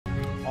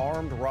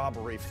armed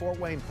robbery. Fort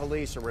Wayne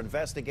police are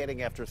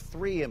investigating after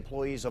 3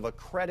 employees of a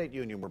credit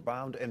union were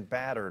bound and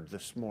battered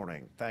this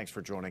morning. Thanks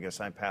for joining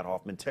us. I'm Pat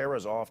Hoffman.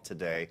 Tara's off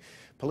today.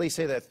 Police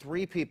say that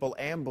 3 people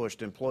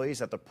ambushed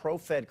employees at the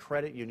ProFed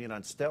Credit Union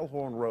on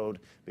Stellhorn Road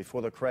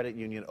before the credit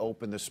union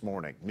opened this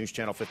morning. News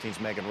Channel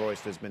 15's Megan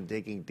Royce has been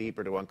digging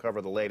deeper to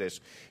uncover the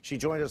latest. She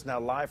joined us now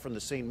live from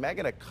the scene.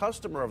 Megan, a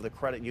customer of the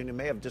credit union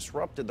may have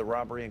disrupted the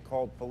robbery and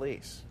called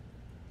police.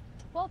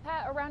 Well,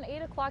 Pat, around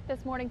 8 o'clock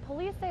this morning,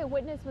 police say a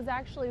witness was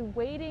actually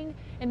waiting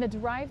in the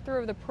drive-thru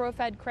of the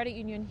ProFed Credit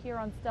Union here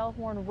on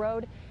Stellhorn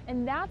Road,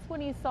 and that's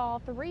when he saw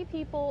 3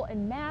 people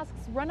in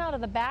masks run out of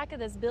the back of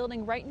this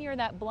building right near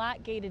that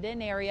black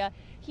gated-in area.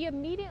 He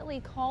immediately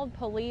called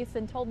police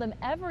and told them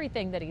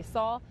everything that he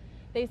saw.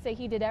 They say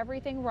he did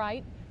everything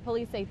right.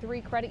 Police say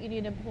 3 credit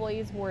union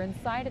employees were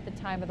inside at the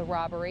time of the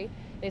robbery.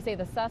 They say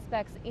the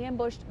suspects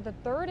ambushed the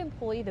 3rd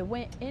employee that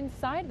went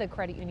inside the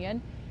credit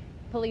union.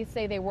 Police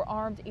say they were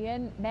armed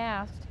and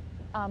masked.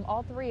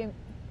 All 3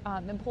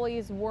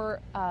 employees were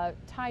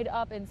tied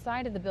up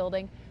inside of the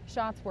building.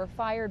 Shots were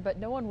fired, but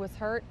no one was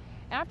hurt.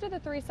 After the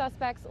 3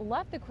 suspects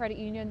left the credit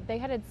union, they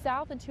headed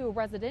south into a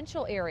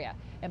residential area,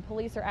 and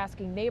police are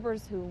asking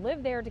neighbors who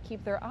live there to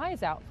keep their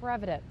eyes out for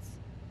evidence.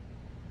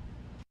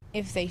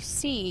 If they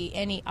see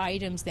any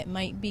items that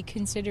might be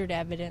considered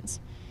evidence,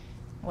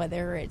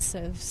 whether it's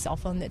a cell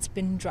phone that's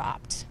been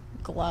dropped,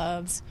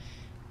 gloves,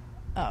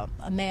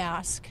 a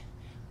mask,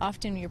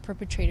 often your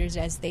perpetrators,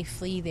 as they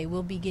flee, they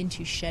will begin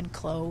to shed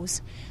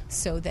clothes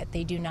so that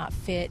they do not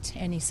fit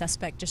any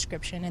suspect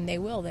description, and they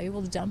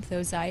will dump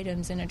those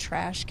items in a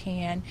trash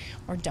can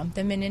or dump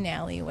them in an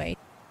alleyway.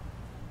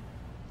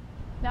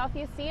 Now, if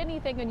you see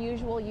anything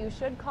unusual, you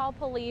should call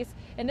police.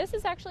 And this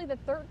is actually the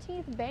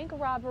 13th bank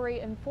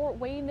robbery in Fort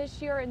Wayne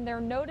this year, and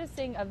they're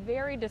noticing a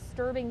very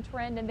disturbing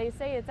trend, and they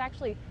say it's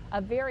actually a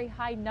very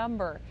high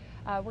number.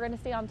 We're going to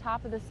stay on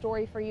top of the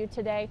story for you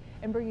today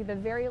and bring you the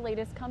very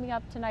latest coming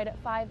up tonight at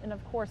 5 and,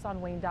 of course,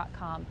 on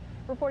Wayne.com.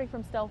 Reporting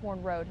from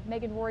Stellhorn Road,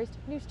 Megan Royce,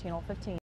 News Channel 15.